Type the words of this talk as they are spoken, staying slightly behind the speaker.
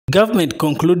Government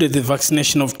concluded the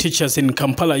vaccination of teachers in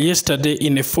Kampala yesterday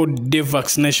in a 4-day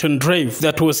vaccination drive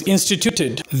that was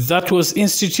instituted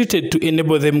to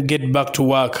enable them get back to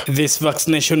work. This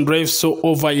vaccination drive saw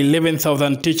over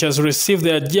 11,000 teachers receive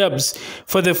their jabs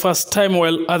for the first time,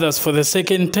 while others for the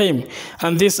second time.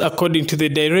 And this according to the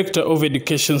Director of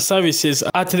Education Services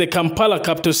at the Kampala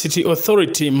Capital City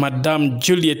Authority, Madam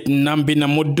Juliet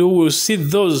Namudu, will see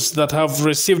those that have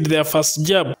received their first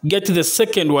jab get the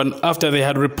second one after they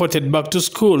had reported back to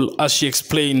school, as she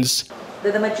explains.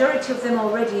 The majority of them have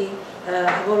already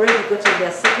gotten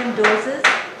their second doses,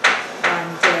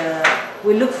 and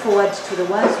we look forward to the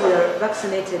ones who are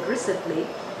vaccinated recently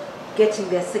getting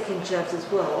their second jabs as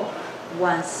well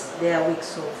once their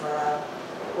weeks of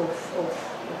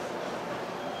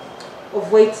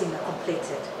waiting are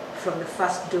completed from the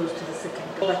first dose to the second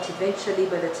dose. But eventually,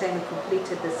 by the time we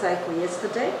completed the cycle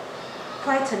yesterday,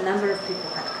 quite a number of people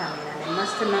had come in, and I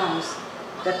must announce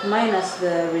that minus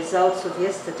the results of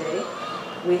yesterday,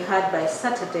 we had by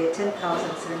Saturday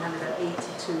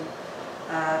 10,782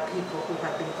 people who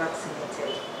had been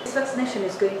vaccinated. This vaccination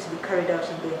is going to be carried out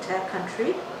in the entire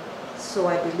country, so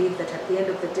I believe that at the end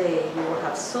of the day, we will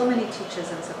have so many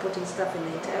teachers and supporting staff in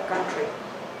the entire country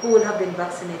who will have been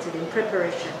vaccinated in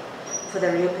preparation for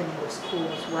the reopening of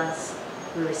schools once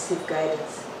we receive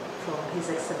guidance from His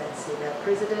Excellency, the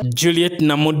President. Juliet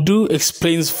Namudu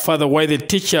explains further why the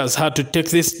teachers had to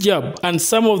take this jab, and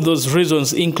some of those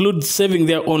reasons include saving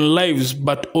their own lives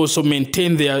but also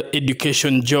maintain their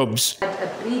education jobs. Had a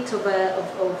bit of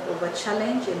a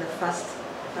challenge in the first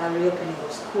reopening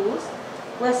of schools,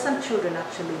 where some children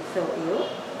actually fell ill,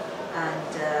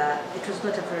 and it was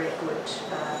not a very good.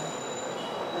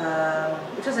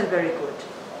 It wasn't very good.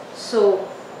 So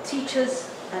teachers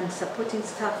and supporting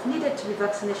staff needed to be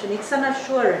vaccinated. It's an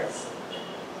assurance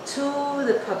to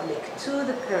the public, to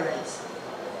the parents,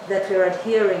 that we are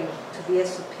adhering to the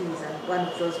SOPs, and one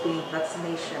of those being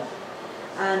vaccination.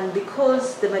 And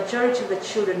because the majority of the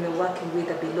children we're working with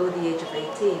are below the age of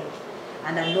 18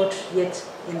 and are not yet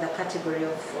in the category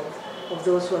of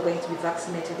those who are going to be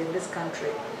vaccinated in this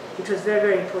country, it was very,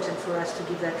 very important for us to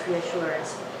give that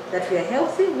reassurance that we are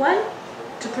healthy, one,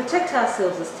 to protect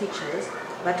ourselves as teachers,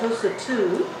 but also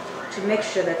two, to make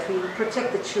sure that we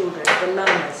protect the children, the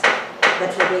learners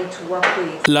that we're going to work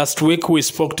with. Last week, we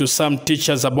spoke to some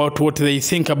teachers about what they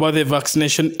think about the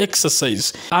vaccination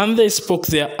exercise, and they spoke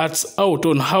their hearts out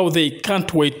on how they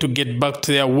can't wait to get back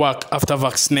to their work after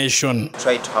vaccination.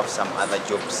 Try to have some other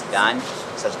jobs done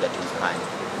such that we can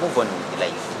move on with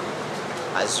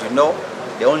life. As you know,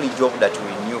 the only job that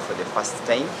we knew for the first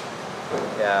time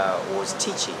was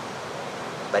teaching.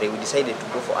 But we decided to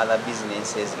go for other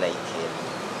businesses like...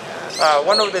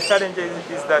 one of the challenges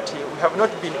is that we have not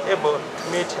been able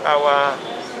to meet our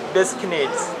basic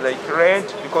needs, like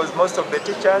rent, because most of the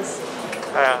teachers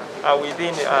are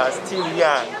within still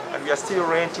young, and we are still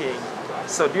renting.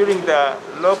 So during the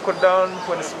lockdown,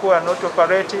 when school are not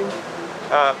operating,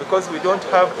 because we don't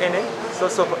have any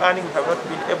source of earning, we have not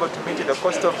been able to meet the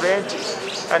cost of rent,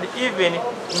 and even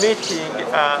meeting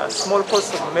small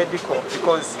costs of medical,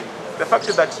 because the fact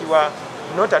that you are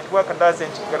not at work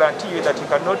doesn't guarantee you that you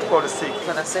cannot fall sick.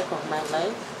 For the sake of my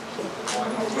life,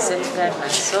 to safeguard my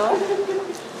soul,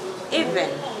 even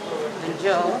the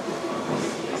job,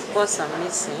 of course I'm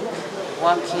missing,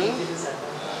 working,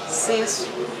 since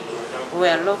we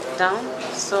are locked down.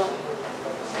 So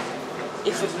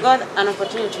if we've got an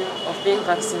opportunity of being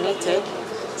vaccinated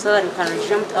so that we can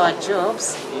resume our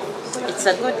jobs, it's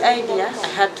a good idea. I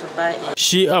had to buy it.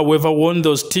 She, however, warned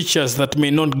those teachers that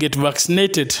may not get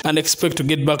vaccinated and expect to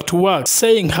get back to work,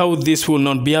 saying how this will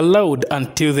not be allowed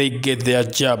until they get their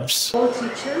jabs. All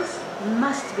teachers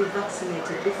must be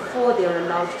vaccinated before they are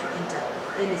allowed to enter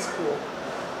any school.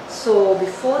 So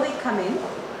before they come in,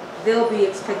 they'll be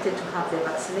expected to have their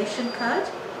vaccination card,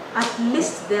 at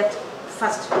least that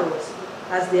first dose,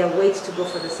 as they await to go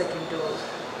for the second dose.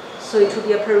 So it will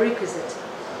be a prerequisite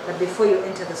that before you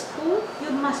enter the school, you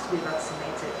must be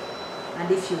vaccinated. And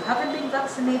if you haven't been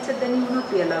vaccinated, then you will not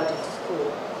be allowed into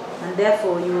school. And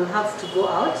therefore, you will have to go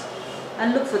out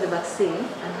and look for the vaccine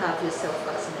and have yourself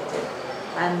vaccinated.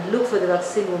 And look for the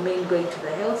vaccine will mean going to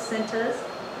the health centers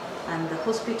and the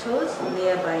hospitals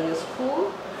nearby your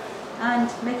school, and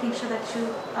making sure that you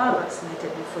are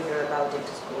vaccinated before you're allowed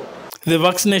into school. The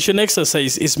vaccination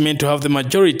exercise is meant to have the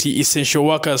majority essential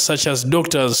workers such as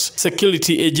doctors,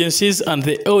 security agencies, and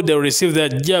the elderly receive their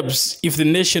jabs if the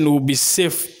nation will be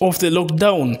safe of the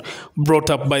lockdown brought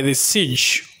up by the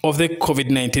siege of the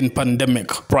COVID-19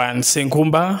 pandemic. Brian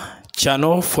Senkumba,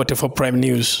 Channel 44 Prime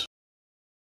News.